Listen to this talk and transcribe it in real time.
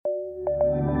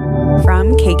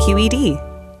from KQED.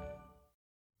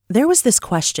 There was this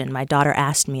question my daughter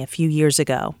asked me a few years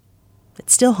ago. It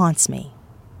still haunts me.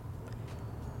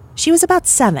 She was about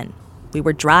 7. We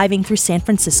were driving through San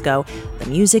Francisco. The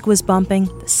music was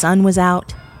bumping, the sun was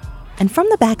out. And from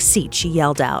the back seat, she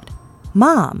yelled out,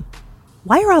 "Mom,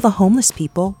 why are all the homeless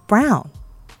people brown?"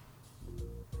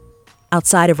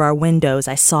 Outside of our windows,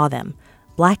 I saw them,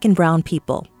 black and brown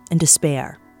people, in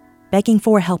despair, begging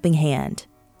for a helping hand.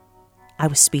 I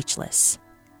was speechless.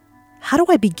 How do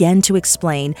I begin to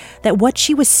explain that what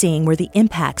she was seeing were the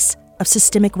impacts of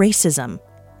systemic racism?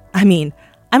 I mean,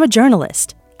 I'm a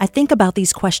journalist. I think about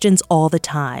these questions all the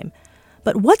time.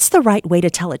 But what's the right way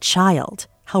to tell a child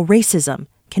how racism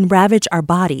can ravage our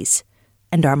bodies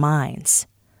and our minds?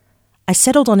 I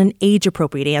settled on an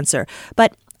age-appropriate answer,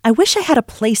 but I wish I had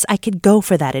a place I could go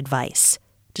for that advice,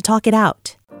 to talk it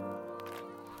out.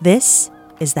 This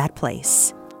is that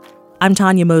place. I'm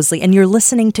Tanya Mosley, and you're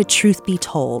listening to Truth Be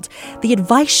Told, the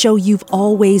advice show you've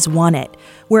always wanted,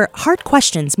 where hard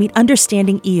questions meet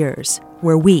understanding ears,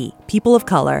 where we, people of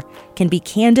color, can be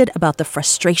candid about the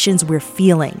frustrations we're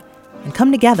feeling and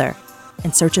come together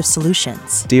in search of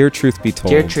solutions. Dear Truth Be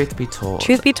Told. Dear Truth Be Told.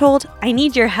 Truth be told, I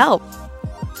need your help.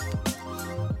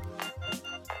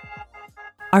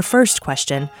 Our first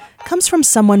question comes from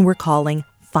someone we're calling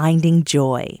Finding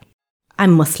Joy.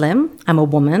 I'm Muslim, I'm a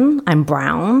woman, I'm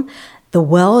brown. The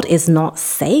world is not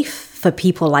safe for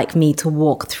people like me to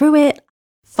walk through it.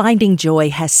 Finding Joy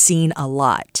has seen a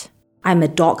lot. I'm a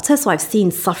doctor, so I've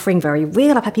seen suffering very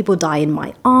real. I've had people die in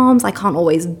my arms. I can't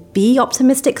always be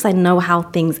optimistic because I know how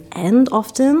things end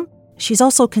often. She's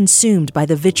also consumed by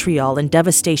the vitriol and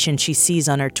devastation she sees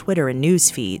on her Twitter and news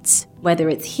feeds. Whether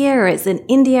it's here, or it's in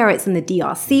India, or it's in the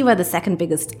DRC, where the second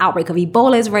biggest outbreak of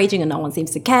Ebola is raging and no one seems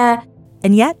to care.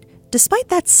 And yet, despite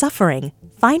that suffering,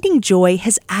 Finding Joy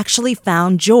has actually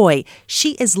found joy.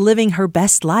 She is living her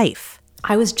best life.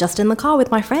 I was just in the car with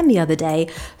my friend the other day,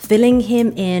 filling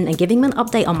him in and giving him an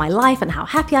update on my life and how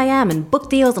happy I am and book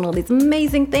deals and all these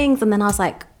amazing things. And then I was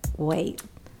like, wait,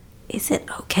 is it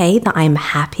okay that I'm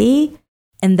happy?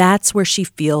 And that's where she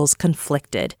feels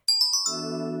conflicted.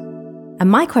 And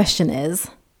my question is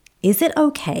it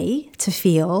okay to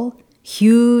feel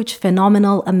huge,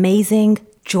 phenomenal, amazing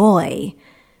joy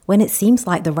when it seems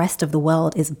like the rest of the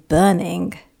world is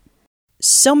burning?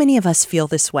 So many of us feel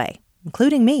this way,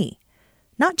 including me.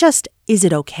 Not just, is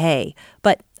it okay,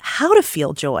 but how to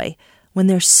feel joy when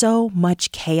there's so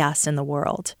much chaos in the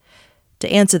world. To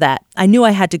answer that, I knew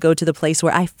I had to go to the place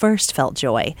where I first felt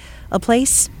joy, a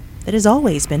place that has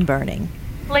always been burning.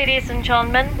 Ladies and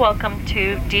gentlemen, welcome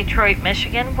to Detroit,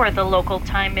 Michigan, where the local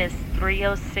time is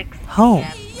 3:06 p.m. Home.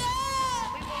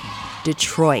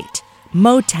 Detroit,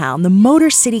 Motown, the Motor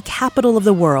City capital of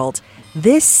the world.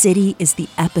 This city is the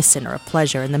epicenter of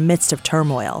pleasure in the midst of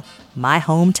turmoil. My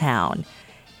hometown.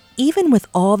 Even with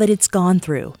all that it's gone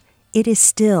through, it is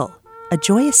still a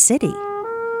joyous city.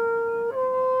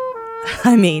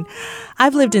 I mean,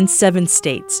 I've lived in 7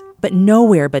 states, but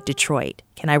nowhere but Detroit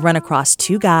can I run across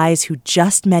 2 guys who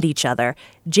just met each other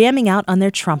jamming out on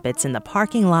their trumpets in the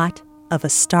parking lot of a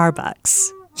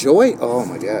Starbucks. Joy? Oh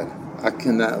my God. I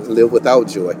cannot live without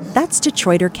joy. That's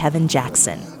Detroiter Kevin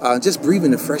Jackson. Just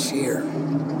breathing the fresh air.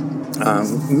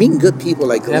 Meeting good people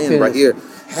like Glenn right here.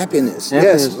 Happiness.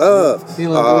 Yes, love.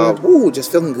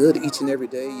 Just feeling good each and every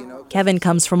day, you know. Kevin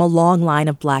comes from a long line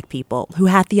of Black people who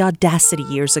had the audacity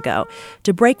years ago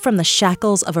to break from the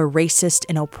shackles of a racist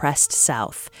and oppressed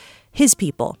South. His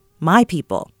people, my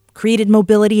people, created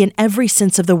mobility in every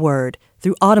sense of the word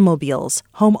through automobiles,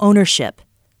 home ownership,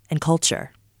 and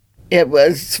culture. It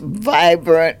was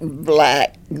vibrant,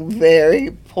 Black,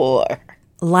 very poor.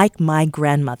 Like my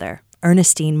grandmother,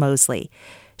 Ernestine Mosley.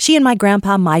 She and my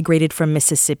grandpa migrated from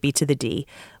Mississippi to the D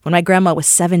when my grandma was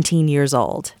 17 years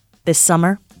old. This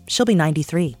summer, she'll be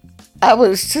 93. I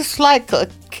was just like a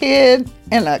kid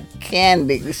in a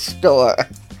candy store.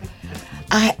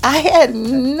 I had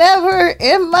never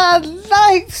in my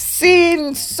life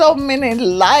seen so many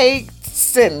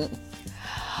lights, and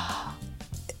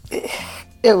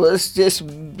it was just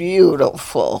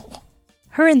beautiful.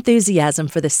 Her enthusiasm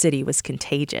for the city was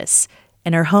contagious.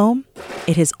 In her home,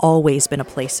 it has always been a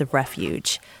place of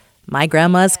refuge. My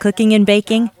grandma's cooking and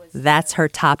baking, that's her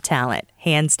top talent,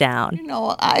 hands down. You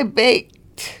know, I baked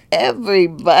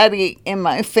everybody in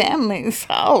my family's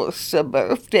house a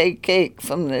birthday cake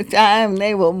from the time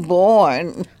they were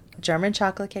born. German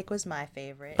chocolate cake was my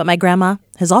favorite. But my grandma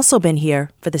has also been here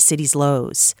for the city's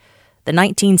lows. The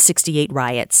 1968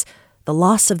 riots, the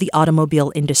loss of the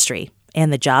automobile industry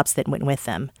and the jobs that went with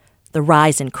them, the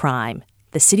rise in crime,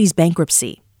 the city's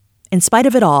bankruptcy, In spite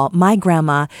of it all, my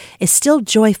grandma is still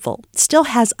joyful, still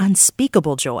has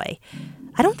unspeakable joy.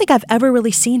 I don't think I've ever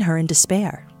really seen her in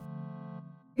despair.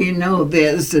 You know,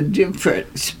 there's a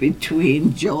difference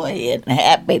between joy and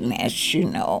happiness, you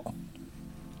know.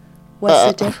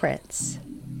 What's the difference?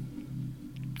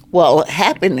 Well,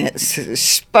 happiness is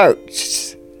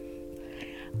spurts.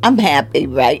 I'm happy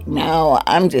right now.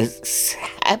 I'm just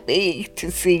happy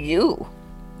to see you.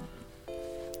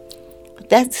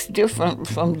 That's different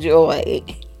from joy.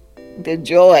 The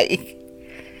joy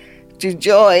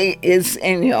is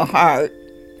in your heart,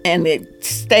 and it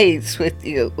stays with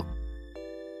you.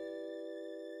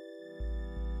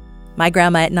 My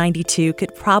grandma at 92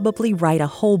 could probably write a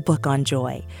whole book on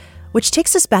joy, which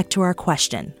takes us back to our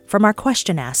question from our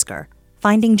question asker,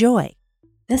 Finding Joy.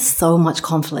 There's so much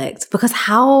conflict because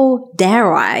how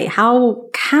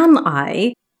can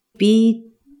I be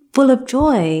full of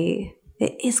joy?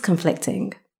 It is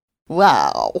conflicting.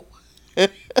 Wow.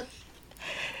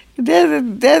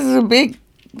 That's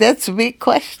a big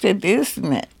question,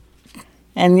 isn't it?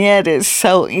 And yet it's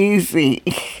so easy.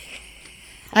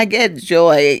 I get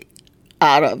joy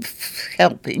out of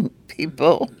helping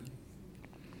people.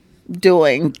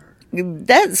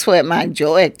 That's where my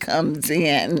joy comes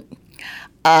in.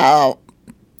 My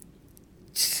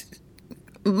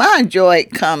joy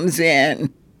comes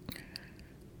in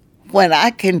when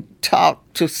I can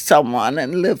talk to someone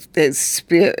and lift their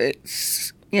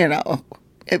spirits. You know,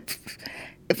 if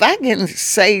I can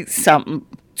say something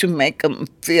to make them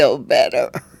feel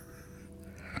better,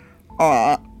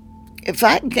 or if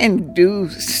I can do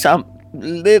some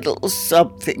little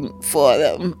something for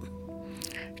them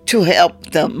to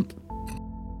help them,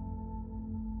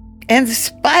 in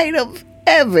spite of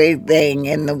everything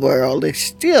in the world, is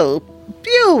still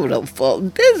beautiful.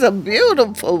 There's a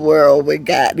beautiful world we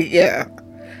got here.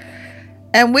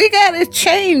 And we got to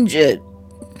change it.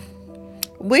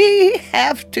 We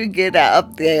have to get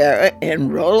out there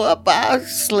and roll up our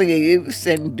sleeves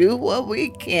and do what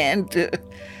we can to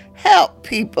help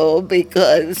people,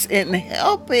 because in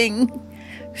helping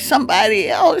somebody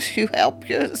else, you help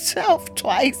yourself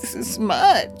twice as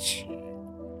much.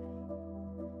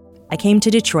 I came to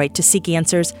Detroit to seek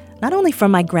answers not only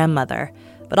from my grandmother,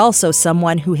 but also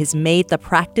someone who has made the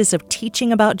practice of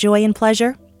teaching about joy and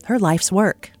pleasure her life's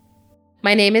work.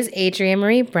 My name is Adrienne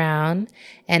Marie Brown,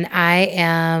 and I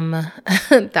am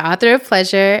the author of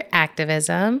Pleasure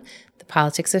Activism, The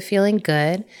Politics of Feeling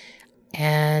Good,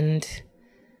 and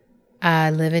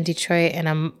I live in Detroit, and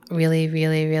I'm really,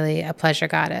 really, really a pleasure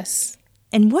goddess.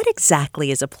 And what exactly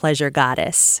is a pleasure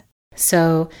goddess?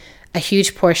 So a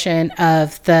huge portion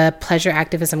of the pleasure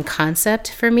activism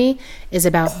concept for me is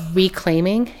about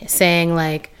reclaiming, saying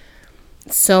like,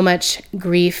 so much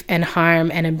grief and harm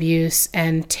and abuse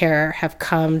and terror have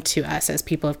come to us as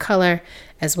people of color,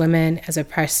 as women, as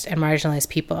oppressed and marginalized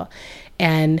people.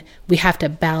 And we have to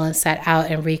balance that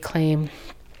out and reclaim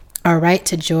our right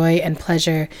to joy and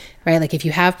pleasure, right? Like if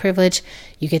you have privilege,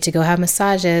 you get to go have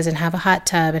massages and have a hot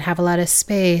tub and have a lot of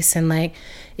space. And like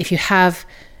if you have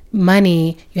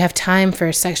money, you have time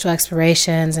for sexual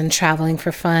explorations and traveling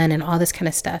for fun and all this kind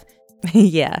of stuff.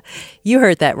 Yeah, you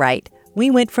heard that right. We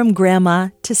went from grandma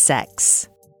to sex.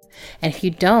 And if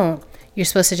you don't, you're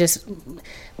supposed to just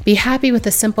be happy with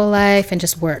a simple life and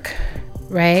just work,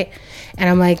 right? And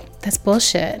I'm like, that's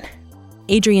bullshit.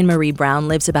 Adrienne Marie Brown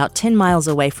lives about 10 miles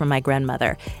away from my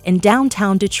grandmother in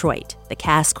downtown Detroit, the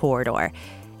Cass Corridor.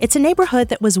 It's a neighborhood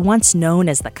that was once known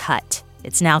as the Cut.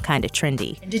 It's now kind of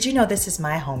trendy. Did you know this is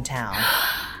my hometown?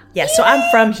 Yeah, so I'm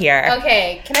from here.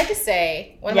 Okay, can I just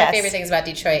say, one of my favorite things about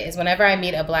Detroit is whenever I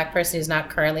meet a Black person who's not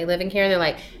currently living here, they're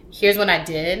like, here's when I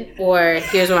did, or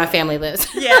here's where my family lives.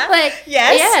 Yeah. Like,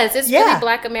 yes, it's really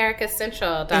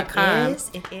BlackAmericaCentral.com.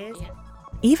 It is.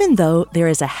 Even though there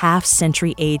is a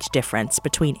half-century age difference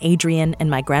between Adrienne and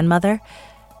my grandmother,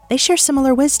 they share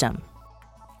similar wisdom.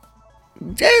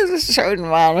 There's a certain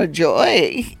amount of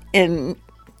joy in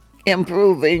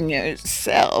improving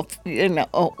yourself, you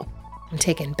know. I'm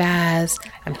taking baths,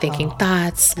 I'm thinking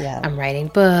thoughts, yeah. I'm writing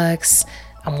books,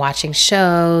 I'm watching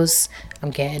shows,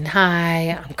 I'm getting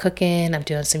high, I'm cooking, I'm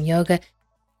doing some yoga.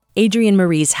 Adrienne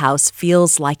Marie's house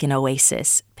feels like an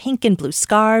oasis. Pink and blue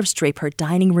scarves drape her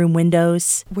dining room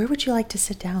windows. Where would you like to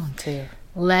sit down to?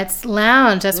 Let's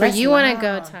lounge. That's where you want to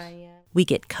go, Tanya. We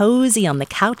get cozy on the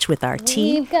couch with our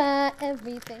tea. We've got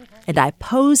everything. And I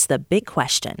pose the big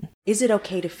question. Is it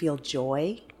okay to feel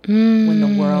joy when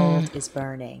the world is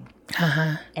burning?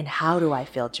 Uh-huh. And how do I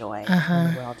feel joy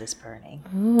when the world is burning?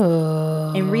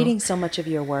 Ooh. In reading so much of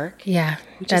your work. Yeah,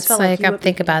 that's like I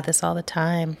think about this all the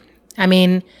time. I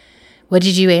mean, what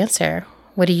did you answer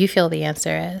What do you feel the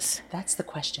answer is? That's the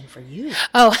question for you.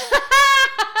 Oh,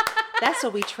 That's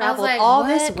what we traveled like, all what?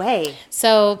 this way.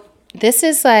 So this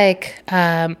is like,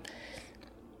 I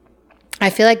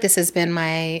feel like this has been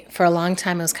for a long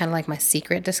time, it was kind of like my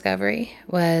secret discovery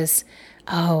was,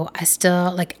 I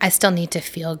still need to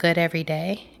feel good every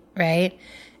day, right?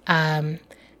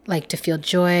 Like to feel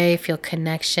joy, feel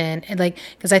connection. And like,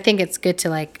 because I think it's good to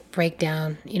like break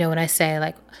down, when I say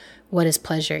like, what is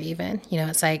pleasure even?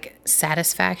 It's like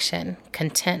satisfaction,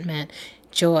 contentment,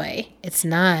 joy. It's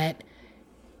not,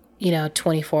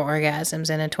 24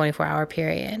 orgasms in a 24-hour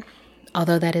period.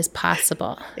 Although that is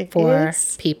possible for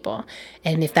people.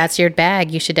 And if that's your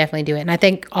bag, you should definitely do it. And I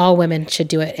think all women should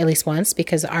do it at least once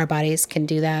because our bodies can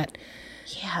do that.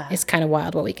 Yeah. It's kind of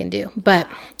wild what we can do. But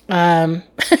I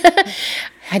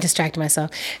distracted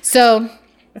myself. So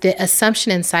the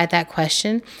assumption inside that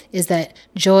question is that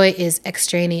joy is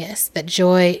extraneous, that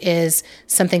joy is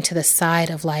something to the side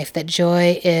of life, that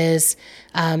joy is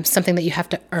something that you have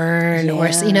to earn or,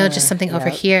 just something over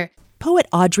here. Poet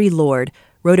Audre Lorde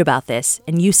wrote about this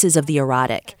in Uses of the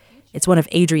Erotic. It's one of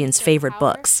Adrienne's favorite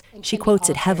books. She quotes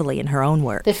it heavily in her own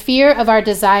work. The fear of our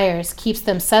desires keeps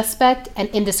them suspect and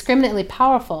indiscriminately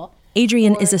powerful.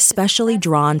 Adrienne is especially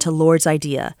drawn to Lorde's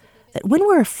idea that when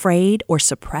we're afraid or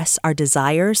suppress our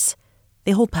desires,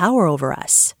 they hold power over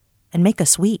us and make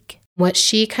us weak. What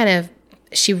she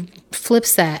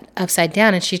flips that upside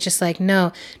down and she's just like,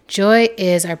 no, joy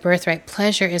is our birthright.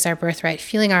 Pleasure is our birthright.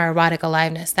 Feeling our erotic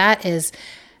aliveness, that is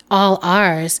all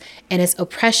ours. And it's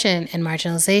oppression and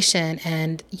marginalization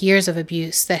and years of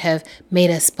abuse that have made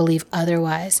us believe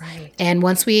otherwise. Right. And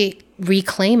once we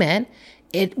reclaim it,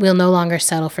 it will no longer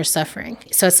settle for suffering.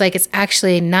 So it's like, it's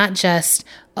actually not just,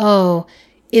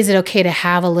 is it okay to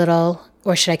have a little,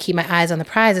 or should I keep my eyes on the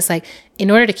prize? It's like, in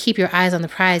order to keep your eyes on the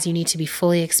prize, you need to be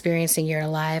fully experiencing your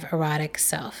alive, erotic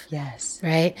self. Yes.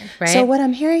 Right? So what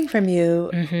I'm hearing from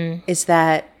you is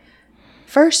that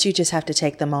first you just have to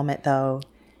take the moment, though,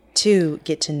 to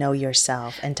get to know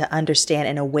yourself and to understand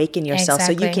and awaken yourself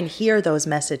so you can hear those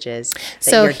messages that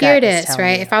so your here gut it is is,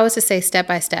 right? you. If I was to say step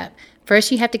by step,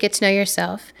 first you have to get to know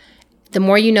yourself. The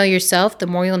more you know yourself, the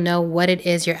more you'll know what it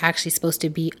is you're actually supposed to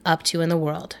be up to in the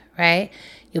world, right?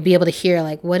 You'll be able to hear,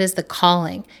 like, what is the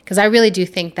calling? Because I really do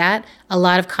think that a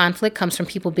lot of conflict comes from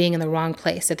people being in the wrong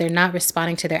place, that they're not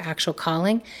responding to their actual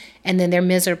calling, and then they're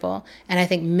miserable. And I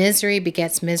think misery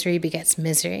begets misery begets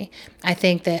misery. I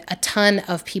think that a ton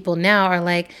of people now are,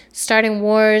 like, starting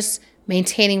wars,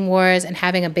 maintaining wars, and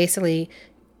having a basically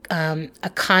a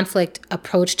conflict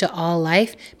approach to all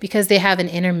life because they have an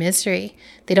inner misery.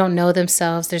 They don't know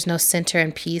themselves. There's no center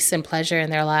and peace and pleasure in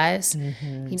their lives.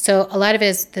 Mm-hmm. So a lot of it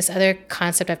is this other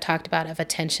concept I've talked about of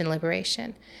attention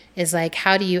liberation is like,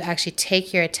 how do you actually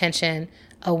take your attention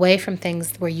away from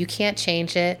things where you can't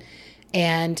change it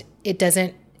and it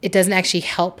doesn't actually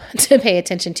help to pay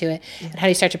attention to it? And how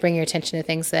do you start to bring your attention to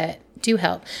things that do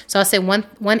help? So I'll say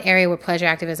one area where pleasure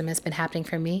activism has been happening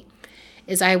for me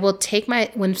is I will take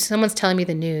when someone's telling me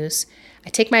the news,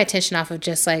 I take my attention off of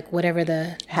just like whatever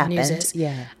the news is.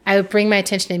 Yeah. I would bring my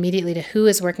attention immediately to who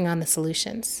is working on the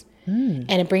solutions. And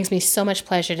it brings me so much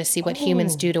pleasure to see what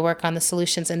humans do to work on the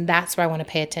solutions. And that's where I want to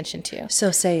pay attention to.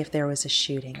 So say if there was a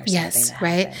shooting or something that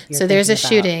right? happened, So there's a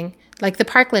shooting, like the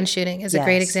Parkland shooting is a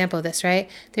great example of this, right?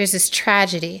 There's this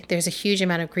tragedy. There's a huge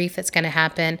amount of grief that's going to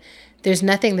happen. There's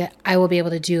nothing that I will be able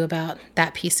to do about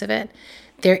that piece of it.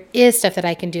 There is stuff that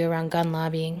I can do around gun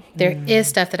lobbying. There is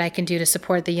stuff that I can do to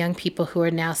support the young people who are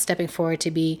now stepping forward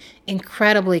to be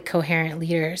incredibly coherent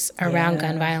leaders around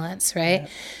gun violence, right? Yeah.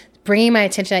 Bringing my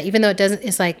attention to that, even though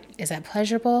it's like, is that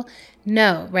pleasurable?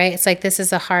 No, right? It's like, this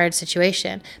is a hard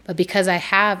situation. But because I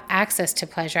have access to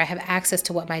pleasure, I have access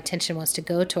to what my attention wants to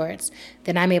go towards,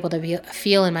 then I'm able to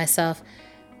feel in myself,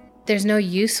 there's no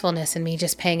usefulness in me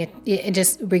just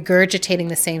just regurgitating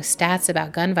the same stats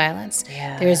about gun violence.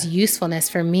 Yeah. There's usefulness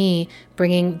for me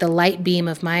bringing the light beam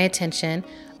of my attention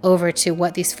over to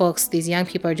what these young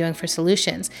people are doing for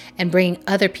solutions and bringing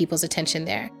other people's attention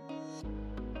there.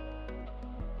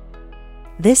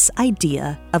 This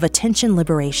idea of attention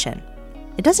liberation,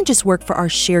 it doesn't just work for our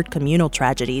shared communal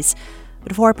tragedies,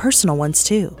 but for our personal ones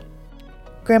too.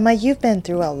 Grandma, you've been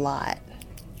through a lot.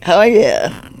 Oh,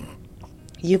 yeah.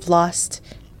 You've lost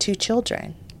 2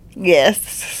 children.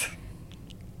 Yes.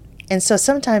 And so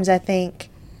sometimes I think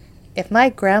if my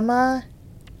grandma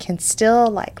can still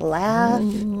like laugh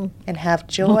and have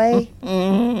joy,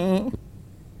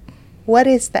 what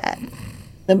is that?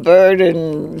 The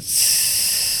burden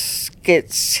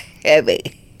gets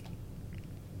heavy.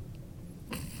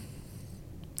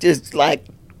 Just like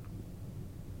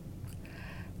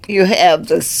you have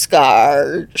the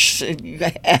scars and you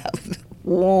have the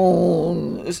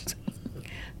wounds,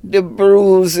 the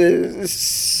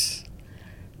bruises.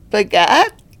 But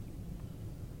God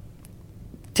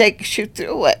takes you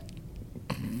through it.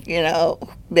 You know,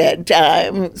 there are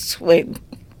times when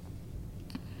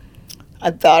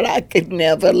I thought I could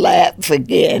never laugh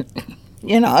again.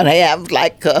 You know, and I have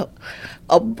like a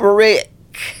brick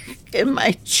in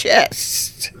my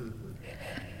chest.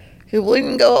 It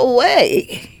wouldn't go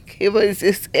away. It was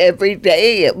just every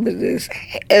day. It was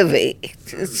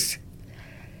just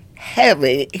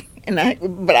heavy.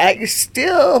 But I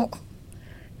still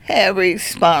have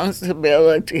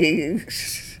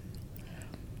responsibilities.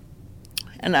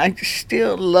 And I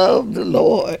still love the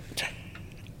Lord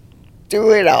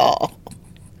through it all.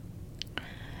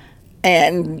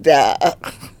 And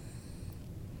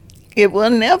it will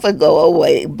never go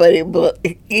away, but it will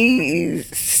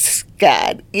ease.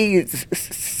 God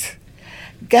eases.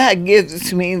 God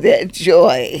gives me that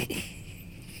joy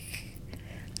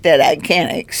that I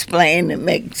can't explain. It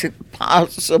makes it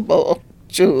possible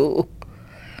to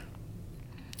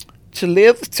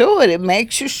live through it. It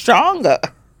makes you stronger.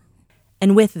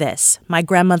 And with this, my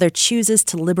grandmother chooses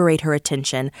to liberate her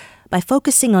attention by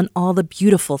focusing on all the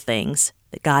beautiful things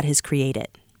that God has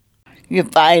created. You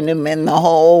find them in the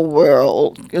whole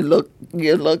world. You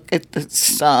look at the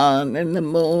sun and the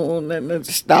moon and the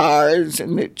stars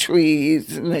and the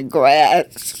trees and the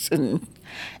grass and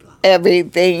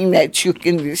everything that you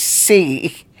can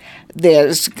see.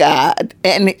 There's God,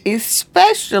 and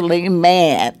especially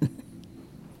man.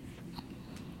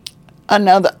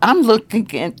 I'm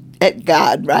looking at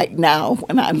God right now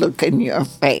when I look in your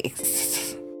face.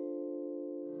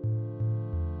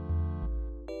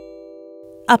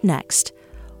 Up next,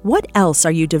 what else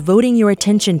are you devoting your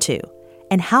attention to,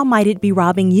 and how might it be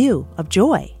robbing you of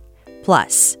joy?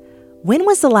 Plus, when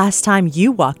was the last time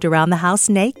you walked around the house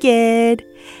naked?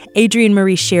 Adrienne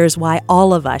Maree shares why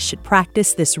all of us should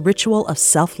practice this ritual of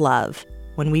self-love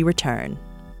when we return.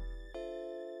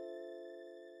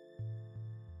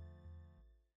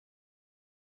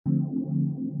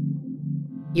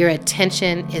 Your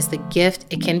attention is the gift.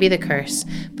 It can be the curse,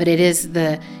 but it is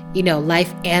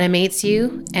life animates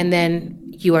you, and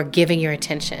then you are giving your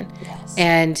attention. Yes.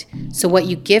 And so what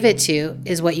you give it to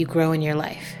is what you grow in your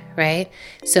life, right?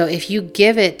 So if you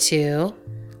give it to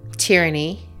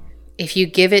tyranny, if you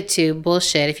give it to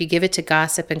bullshit, if you give it to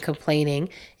gossip and complaining,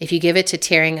 if you give it to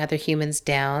tearing other humans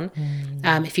down,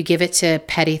 if you give it to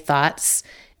petty thoughts,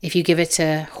 if you give it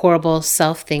to horrible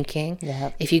self-thinking,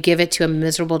 if you give it to a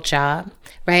miserable job,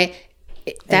 right?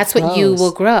 That's what you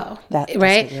will grow,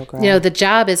 right? Grow. You know, the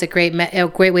job is a great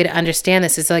way to understand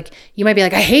this. Is like, you might be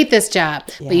like, I hate this job,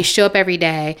 but you show up every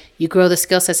day, you grow the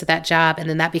skill sets of that job, and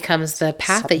then that becomes the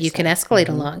path that you can escalate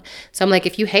along. So I'm like,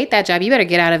 if you hate that job, you better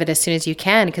get out of it as soon as you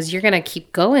can, because you're going to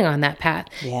keep going on that path.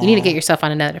 Yeah. You need to get yourself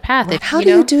on another path. How do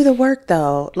you do the work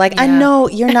though? Like, I know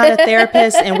you're not a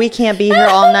therapist and we can't be here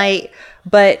all night,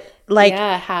 but like,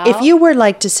 if you were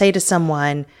like to say to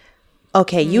someone,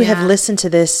 okay, you have listened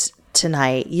to this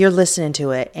tonight, you're listening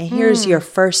to it, and here's your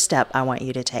first step I want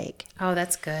you to take. Oh,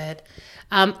 that's good.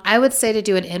 I would say to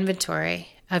do an inventory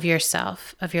of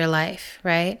yourself, of your life,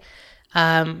 right?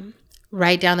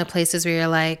 Write down the places where you're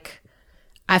like,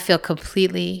 I feel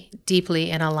completely,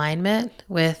 deeply in alignment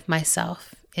with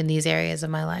myself in these areas of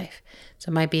my life. So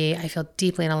it might be, I feel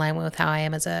deeply in alignment with how I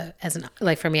am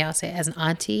for me, I'll say as an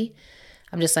auntie.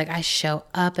 I'm just like, I show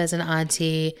up as an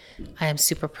auntie. I am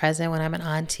super present when I'm an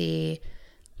auntie.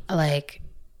 Like,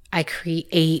 I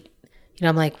create,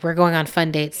 I'm like, we're going on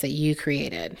fun dates that you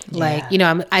created. Yeah. Like,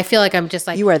 I feel like I'm just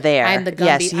like, you are there. I'm the Gumby.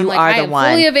 Yes, you are the one.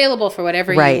 I'm fully available for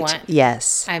whatever you want.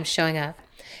 Yes. I'm showing up.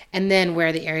 And then where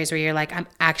are the areas where you're like, I'm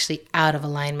actually out of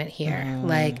alignment here.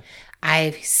 Like,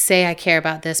 I say I care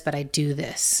about this, but I do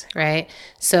this, right?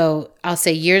 So I'll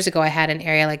say years ago, I had an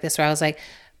area like this where I was like,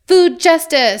 food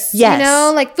justice,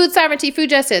 like food sovereignty, food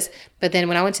justice. But then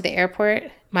when I went to the airport,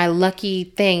 my lucky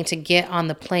thing to get on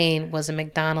the plane was a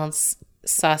McDonald's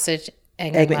sausage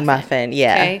egg McMuffin.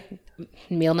 Yeah. Okay.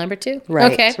 Meal number 2.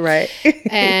 Right. Okay. Right.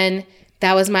 And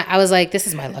I was like, this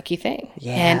is my lucky thing.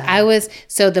 Yeah. And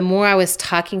so the more I was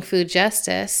talking food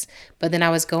justice, but then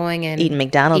I was going and eating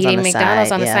McDonald's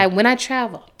on the side when I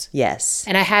traveled. Yes.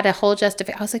 And I had a whole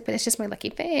justification. I was like, but it's just my lucky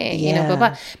thing, blah,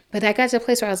 blah. But I got to a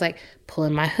place where I was like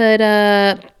pulling my hood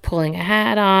up, pulling a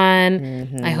hat on.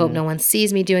 Mm-hmm. I hope no one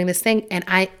sees me doing this thing.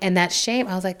 And that shame,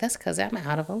 I was like, that's because I'm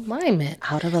out of alignment.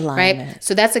 Out of alignment. Right?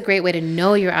 So that's a great way to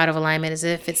know you're out of alignment, is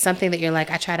if it's something that you're like,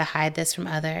 I try to hide this from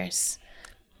others.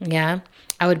 Yeah.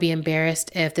 I would be embarrassed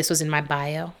if this was in my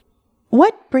bio.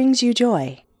 What brings you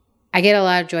joy? I get a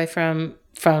lot of joy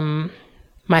from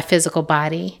my physical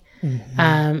body.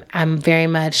 I'm very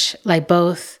much like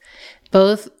both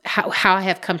how I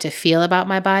have come to feel about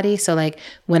my body. So like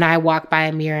when I walk by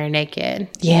a mirror naked,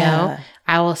 you know,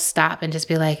 I will stop and just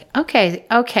be like,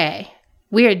 okay,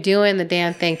 we are doing the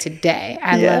damn thing today.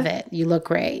 I love it. You look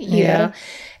great, you know?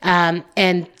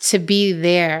 And to be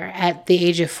there at the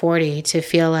age of 40, to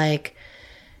feel like,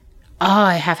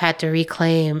 I have had to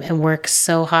reclaim and work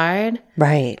so hard.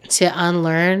 Right. To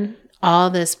unlearn all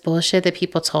this bullshit that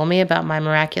people told me about my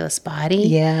miraculous body.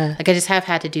 Yeah. Like I just have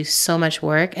had to do so much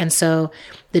work. And so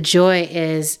the joy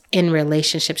is in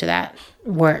relationship to that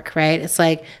work, right? It's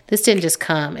like, this didn't just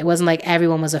come. It wasn't like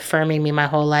everyone was affirming me my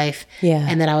whole life. Yeah.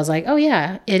 And then I was like, oh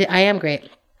yeah, I am great.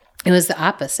 It was the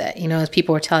opposite. You know, as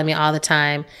people were telling me all the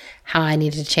time how I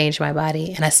needed to change my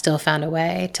body, and I still found a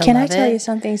way to Can love I tell it. you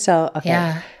something? So, okay.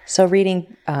 Yeah. So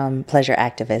reading pleasure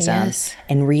activism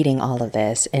and reading all of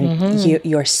this and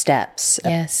your steps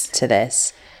to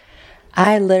this,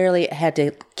 I literally had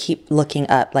to keep looking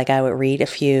up. Like I would read a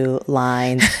few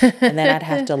lines and then I'd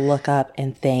have to look up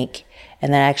and think.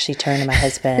 And then I actually turned to my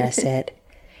husband and I said,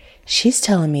 she's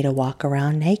telling me to walk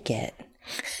around naked.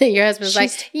 Your husband's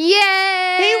like,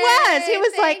 yay! He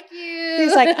was like,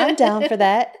 he's like, I'm down for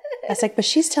that. I was like, but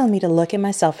she's telling me to look at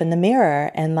myself in the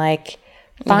mirror and like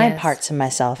find parts of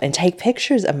myself and take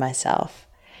pictures of myself.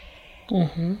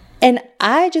 And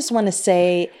I just want to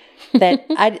say that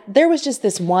there was just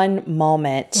this one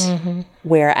moment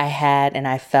where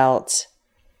I felt,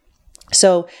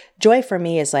 so joy for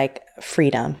me is like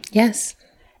freedom. Yes.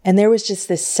 And there was just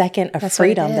this second of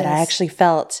freedom that I actually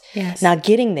felt. Yes. Now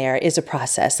getting there is a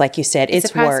process. Like you said,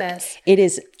 it's work. It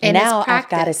is, and now I've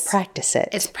got to practice it.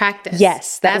 It's practice.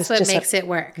 Yes. That's what makes it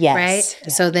work. Yes. Right? Yeah.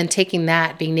 So then taking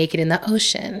that, being naked in the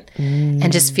ocean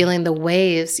and just feeling the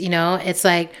waves, you know, it's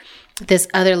like this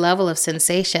other level of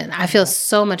sensation. I feel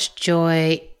so much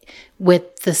joy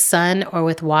with the sun or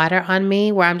with water on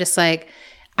me where I'm just like,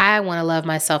 I want to love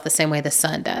myself the same way the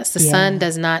sun does. The sun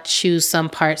does not choose some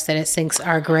parts that it thinks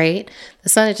are great. The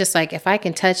sun is just like, if I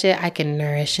can touch it, I can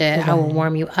nourish it. I will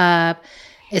warm you up.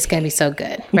 It's going to be so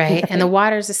good, right? And the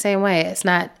water is the same way. It's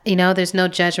not, you know, there's no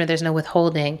judgment. There's no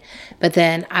withholding. But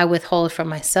then I withhold from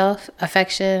myself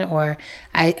affection, or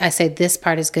I say this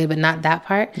part is good, but not that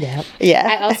part. Yeah.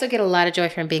 Yeah. I also get a lot of joy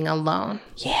from being alone.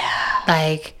 Yeah.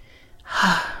 Like,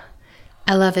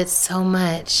 I love it so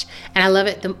much. And I love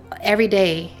it every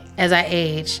day as I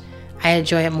age. I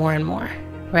enjoy it more and more,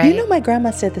 right? You know, my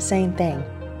grandma said the same thing.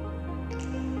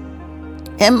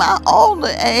 In my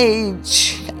older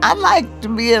age, I like to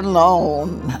be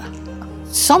alone.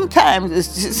 Sometimes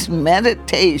it's just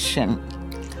meditation.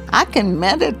 I can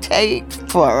meditate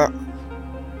for,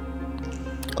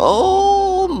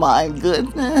 oh my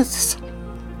goodness.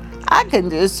 I can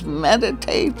just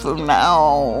meditate from now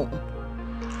on.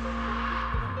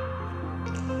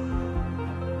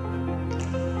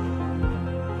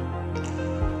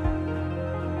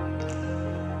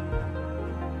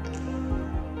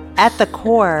 At the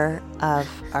core of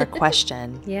our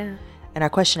question, and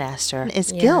our question asked her,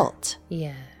 is guilt.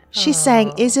 Yeah. She's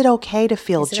saying, is it okay to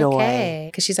feel joy?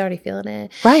 Because she's already feeling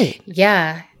it. Right.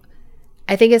 Yeah.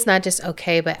 I think it's not just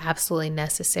okay, but absolutely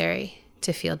necessary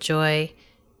to feel joy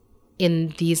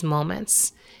in these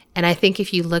moments. And I think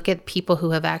if you look at people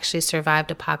who have actually survived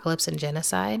apocalypse and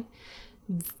genocide,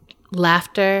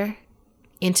 laughter,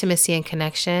 intimacy, and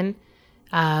connection,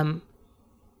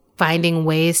 finding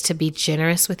ways to be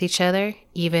generous with each other,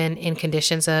 even in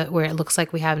conditions where it looks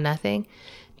like we have nothing.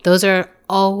 Those are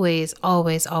always,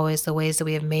 always, always the ways that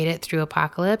we have made it through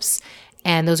apocalypse.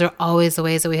 And those are always the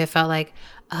ways that we have felt like,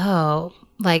 oh,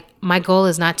 like my goal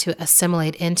is not to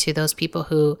assimilate into those people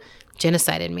who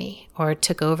genocided me or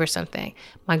took over something.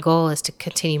 My goal is to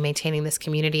continue maintaining this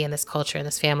community and this culture and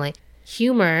this family.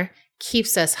 Humor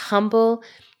keeps us humble.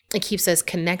 It keeps us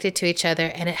connected to each other,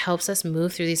 and it helps us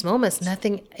move through these moments.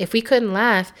 If we couldn't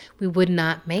laugh, we would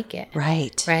not make it.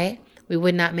 Right. Right? We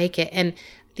would not make it. And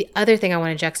the other thing I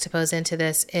want to juxtapose into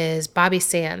this is Bobby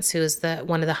Sands, who is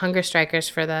one of the hunger strikers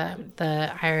for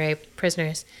the IRA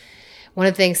prisoners. One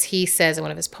of the things he says in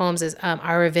one of his poems is,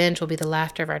 our revenge will be the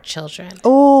laughter of our children.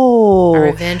 Oh. Our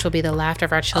revenge will be the laughter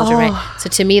of our children, right? So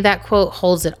to me, that quote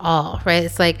holds it all, right?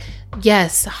 It's like,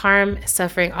 yes, harm,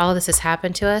 suffering, all of this has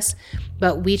happened to us,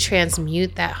 but we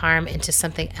transmute that harm into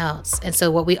something else. And so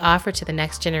what we offer to the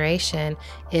next generation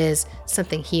is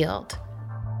something healed.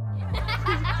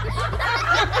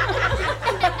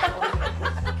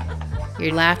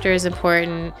 Your laughter is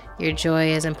important. Your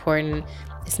joy is important.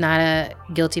 It's not a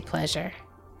guilty pleasure,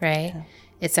 right? Yeah.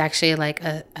 It's actually like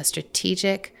a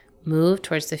strategic move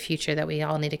towards the future that we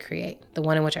all need to create. The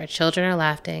one in which our children are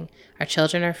laughing, our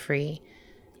children are free,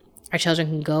 Our children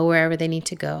can go wherever they need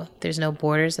to go. There's no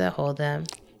borders that hold them,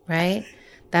 right?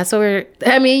 That's what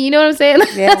you know what I'm saying?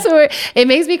 Yeah. It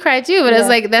makes me cry too, but it's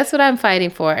like, that's what I'm fighting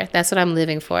for. That's what I'm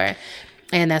living for.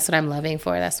 And that's what I'm loving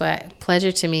for. That's why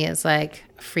pleasure to me is like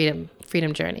freedom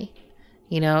journey,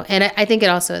 you know? And I think it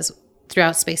also is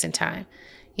throughout space and time.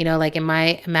 You know, like in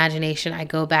my imagination, I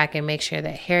go back and make sure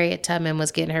that Harriet Tubman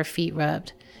was getting her feet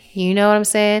rubbed. You know what I'm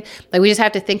saying? Like, we just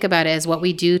have to think about it as what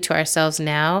we do to ourselves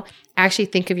now. Actually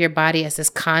think of your body as this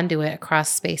conduit across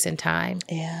space and time.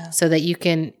 Yeah. So that you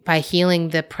can, by healing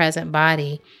the present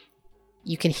body,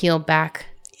 you can heal back.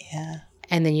 Yeah.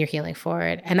 And then you're healing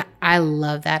forward. And I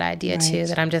love that idea too,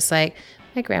 that I'm just like,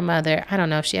 my grandmother, I don't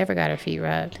know if she ever got her feet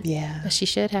rubbed. Yeah. But she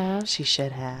should have. She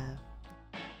should have.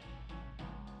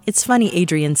 It's funny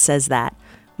Adrienne says that.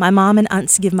 My mom and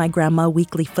aunts give my grandma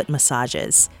weekly foot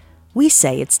massages. We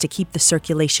say it's to keep the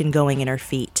circulation going in her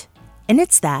feet. And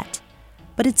it's that.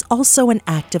 But it's also an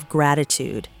act of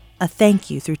gratitude, a thank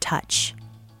you through touch,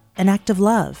 an act of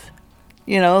love.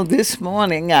 You know, this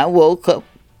morning I woke up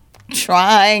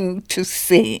trying to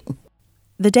sing.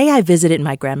 The day I visited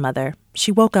my grandmother,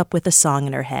 she woke up with a song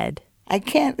in her head. I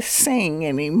can't sing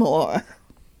anymore,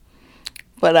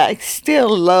 but I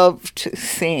still love to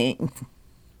sing,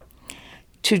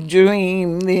 to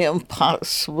dream the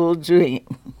impossible dream,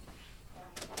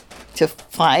 to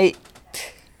fight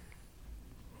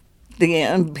the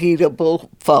unbeatable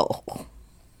foe.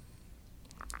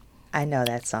 I know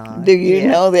that song. Do you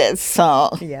know that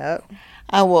song? Yep.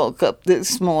 I woke up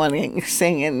this morning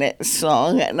singing that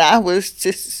song, and I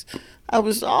was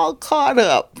all caught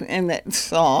up in that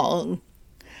song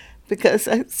because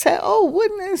I said, oh,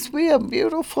 wouldn't this be a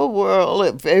beautiful world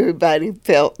if everybody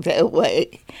felt that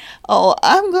way? Oh,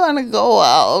 I'm going to go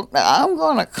out. I'm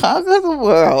going to conquer the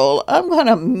world. I'm going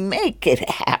to make it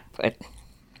happen.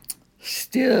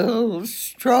 Still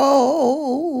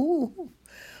stroll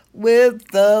with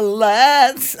the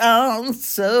last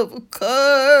ounce of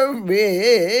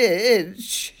courage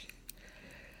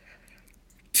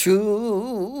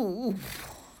to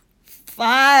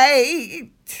fight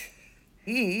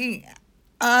the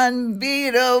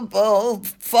unbeatable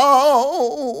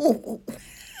foe.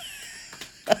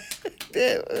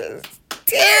 It was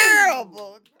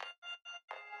terrible.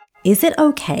 Is it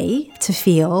okay to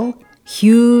feel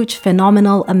huge,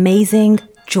 phenomenal, amazing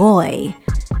joy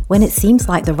when it seems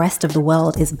like the rest of the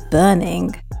world is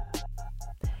burning?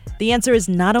 The answer is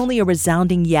not only a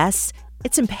resounding yes,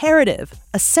 it's imperative,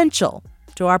 essential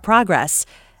to our progress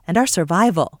and our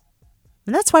survival.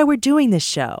 And that's why we're doing this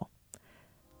show.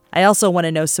 I also want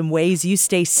to know some ways you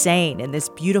stay sane in this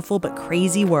beautiful but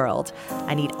crazy world.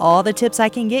 I need all the tips I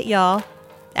can get, y'all.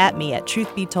 At me at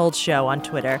Truth Be Told Show on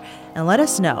Twitter, and let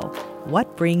us know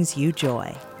what brings you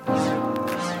joy.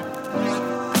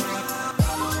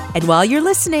 And while you're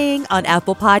listening on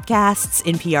Apple Podcasts,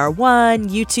 NPR One,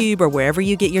 YouTube, or wherever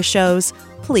you get your shows,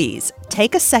 please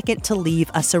take a second to leave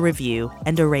us a review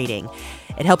and a rating.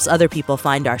 It helps other people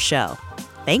find our show.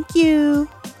 Thank you.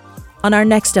 On our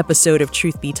next episode of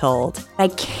Truth Be Told, I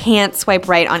can't swipe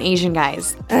right on Asian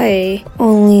guys. I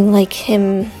only like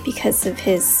him because of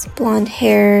his blonde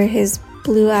hair, his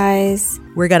blue eyes.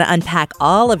 We're going to unpack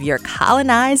all of your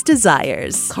colonized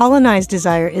desires. Colonized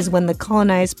desire is when the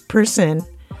colonized person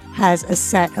has a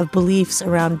set of beliefs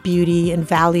around beauty and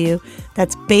value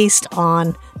that's based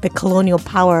on the colonial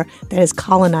power that has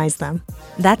colonized them.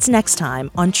 That's next time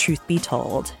on Truth Be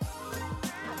Told.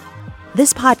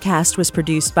 This podcast was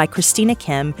produced by Christina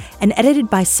Kim and edited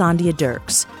by Sandhya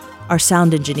Dirks. Our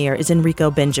sound engineer is Enrico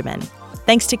Benjamin.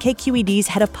 Thanks to KQED's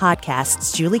head of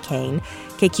podcasts, Julie Kane,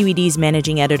 KQED's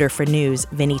managing editor for news,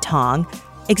 Vinnie Tong,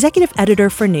 executive editor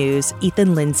for news,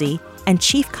 Ethan Lindsay, and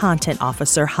chief content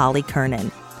officer, Holly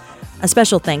Kernan. A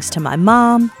special thanks to my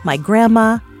mom, my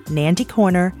grandma, Nandy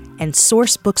Corner, and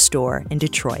Source Bookstore in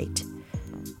Detroit.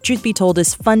 Truth Be Told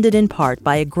is funded in part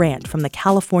by a grant from the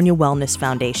California Wellness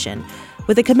Foundation.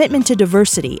 With a commitment to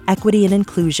diversity, equity, and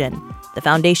inclusion, the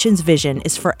Foundation's vision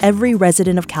is for every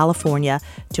resident of California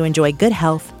to enjoy good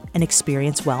health and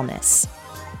experience wellness.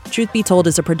 Truth Be Told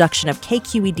is a production of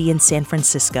KQED in San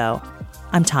Francisco.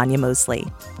 I'm Tanya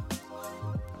Mosley.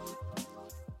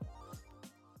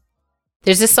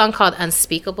 There's this song called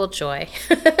Unspeakable Joy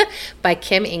by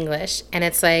Kim English, and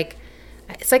it's like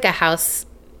a house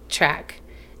track.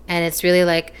 And it's really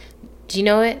like, do you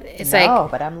know it? It's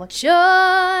but I'm looking.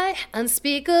 Joy,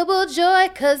 unspeakable joy,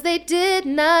 'cause they did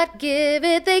not give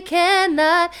it, they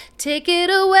cannot take it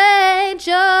away.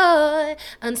 Joy,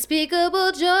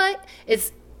 unspeakable joy.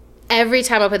 It's every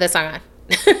time I put that song on,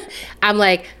 I'm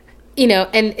like, you know,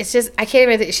 and it's just, I can't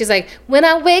even, she's like, when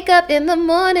I wake up in the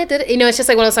morning, you know, it's just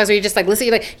like one of those songs where you just like listen,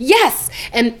 you're like, yes.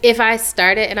 And if I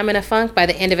start it and I'm in a funk, by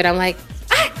the end of it, I'm like,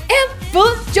 I am full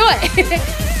of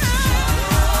joy.